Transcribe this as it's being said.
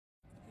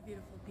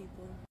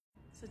people.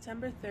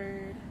 September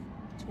 3rd,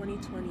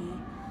 2020,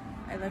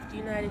 I left the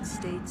United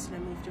States and I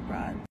moved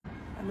abroad.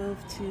 I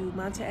moved to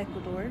Monte,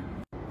 Ecuador,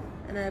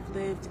 and I've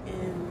lived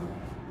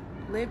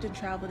and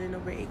traveled in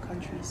over 8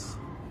 countries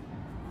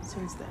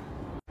since then.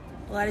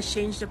 A lot has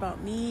changed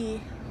about me,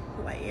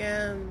 who I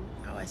am,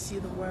 how I see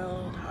the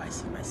world, how I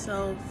see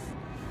myself,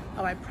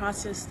 how I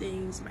process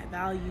things, my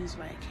values,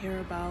 what I care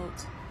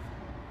about.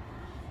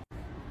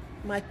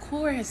 My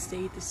core has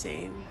stayed the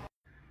same,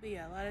 but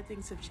yeah, a lot of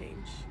things have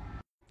changed.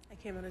 I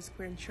came out as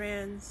queer and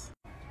trans.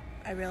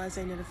 I realized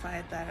I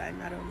identified that I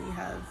not only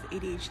have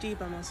ADHD,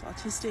 but I'm also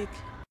autistic.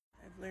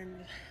 I've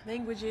learned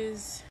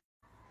languages.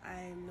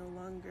 I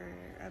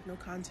have no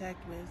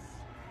contact with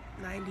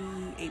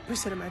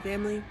 98% of my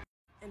family.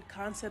 And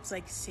concepts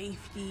like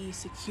safety,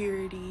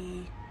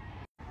 security,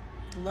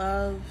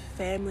 love,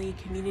 family,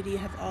 community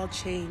have all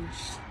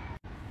changed.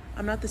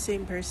 I'm not the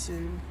same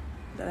person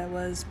that I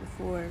was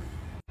before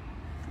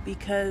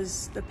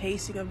because the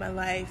pacing of my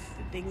life,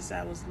 the things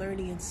I was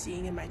learning and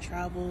seeing in my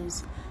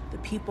travels, the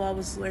people I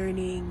was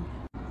learning,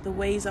 the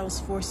ways I was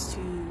forced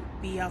to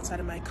be outside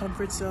of my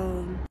comfort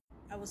zone.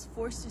 I was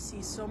forced to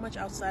see so much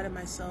outside of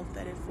myself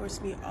that it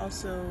forced me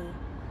also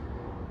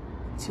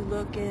to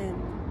look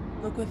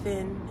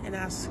within and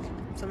ask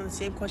some of the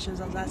same questions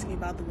I was asking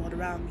about the world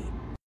around me.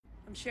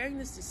 I'm sharing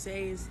this to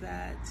say is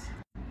that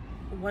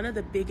one of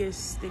the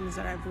biggest things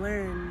that I've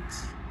learned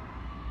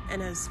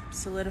and has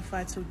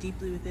solidified so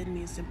deeply within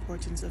me is the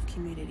importance of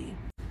community.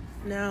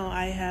 Now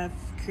I have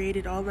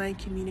created online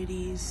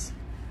communities.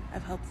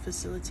 I've helped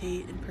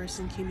facilitate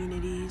in-person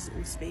communities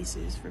and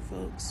spaces for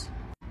folks.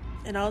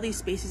 And all these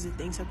spaces and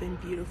things have been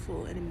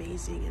beautiful and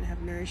amazing and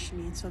have nourished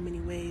me in so many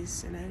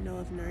ways. And I know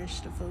I've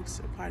nourished the folks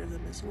who are part of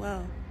them as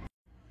well.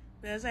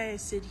 But as I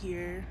sit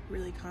here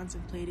really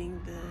contemplating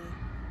the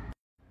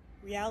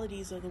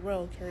realities of the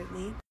world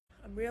currently,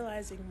 I'm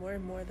realizing more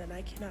and more that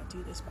I cannot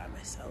do this by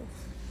myself.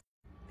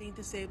 Being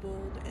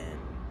disabled and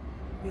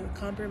being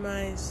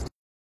compromised,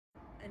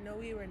 I know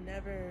we were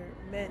never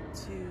meant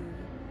to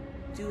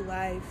do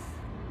life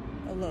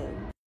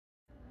alone.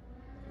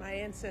 My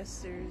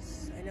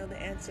ancestors, I know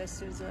the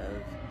ancestors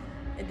of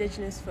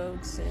indigenous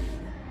folks and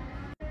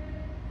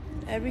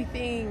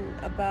everything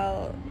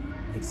about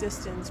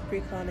existence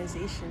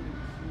pre-colonization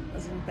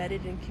was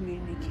embedded in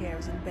community care,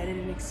 was embedded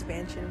in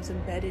expansion, was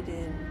embedded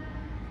in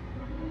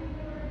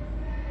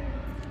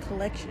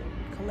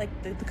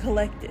the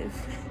collective.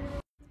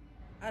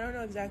 I don't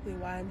know exactly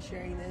why I'm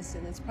sharing this,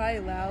 and it's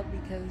probably loud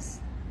because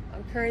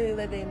I'm currently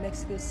living in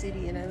Mexico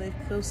City and I live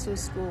close to a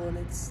school and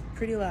it's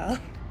pretty loud,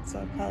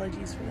 so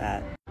apologies for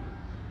that.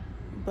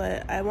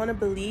 But I want to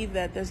believe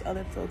that there's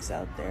other folks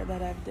out there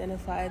that have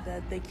identified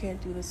that they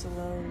can't do this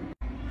alone.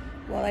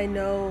 While I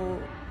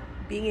know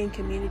being in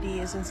community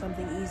isn't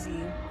something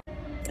easy,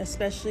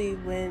 especially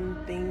when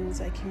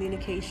things like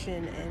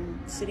communication and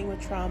sitting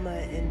with trauma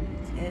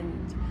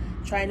and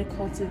trying to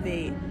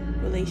cultivate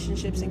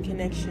relationships and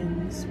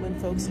connections when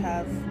folks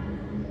have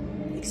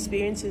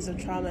experiences of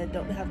trauma and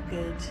don't have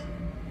good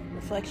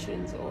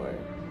reflections or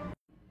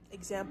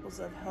examples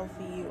of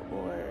healthy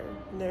or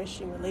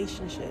nourishing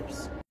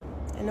relationships.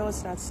 I know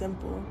it's not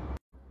simple,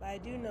 but I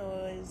do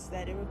know is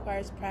that it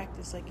requires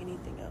practice like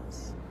anything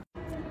else.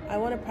 I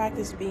want to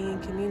practice being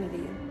in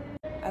community.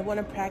 I want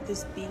to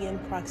practice being in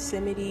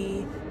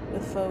proximity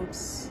with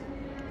folks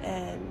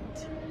and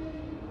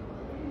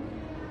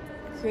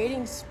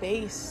creating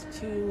space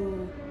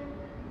to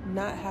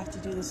not have to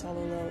do this all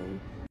alone.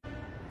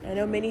 I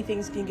know many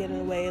things can get in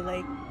the way,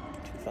 like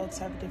folks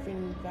have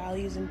different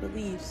values and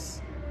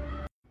beliefs.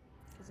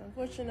 Because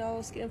unfortunately,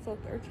 all skin folk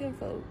are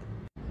kinfolk.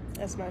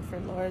 As my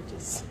friend Laura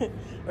just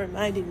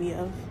reminded me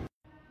of.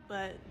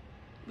 But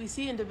we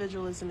see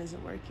individualism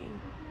isn't working.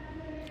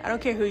 I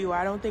don't care who you are.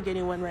 I don't think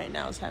anyone right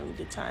now is having a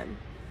good time.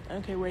 I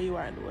don't care where you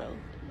are in the world.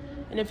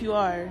 And if you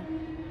are,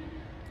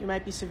 you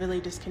might be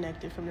severely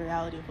disconnected from the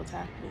reality of what's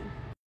happening.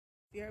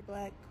 If you're a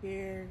Black,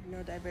 queer,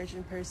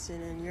 neurodivergent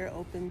person and you're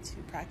open to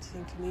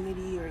practicing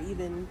community or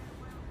even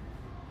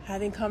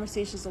having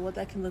conversations on what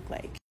that can look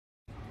like,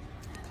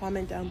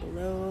 comment down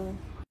below.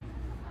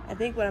 I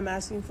think what I'm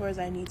asking for is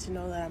I need to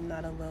know that I'm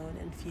not alone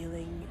in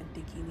feeling and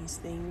thinking these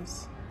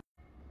things.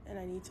 And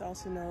I need to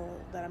also know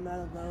that I'm not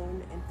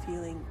alone in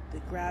feeling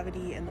the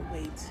gravity and the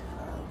weight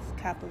of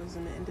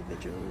capitalism and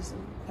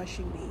individualism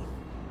crushing me.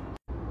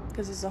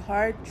 Because it's a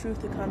hard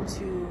truth to come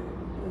to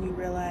when you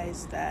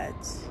realize that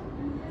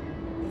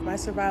if my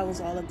survival is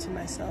all up to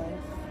myself,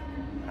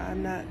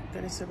 I'm not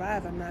going to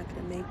survive. I'm not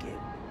going to make it.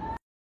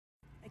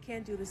 I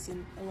can't do this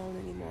alone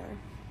anymore.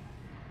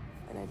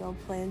 And I don't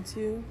plan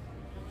to.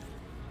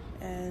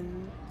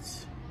 And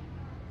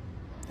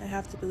I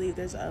have to believe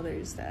there's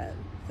others that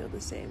feel the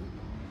same.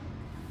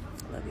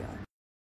 I love y'all.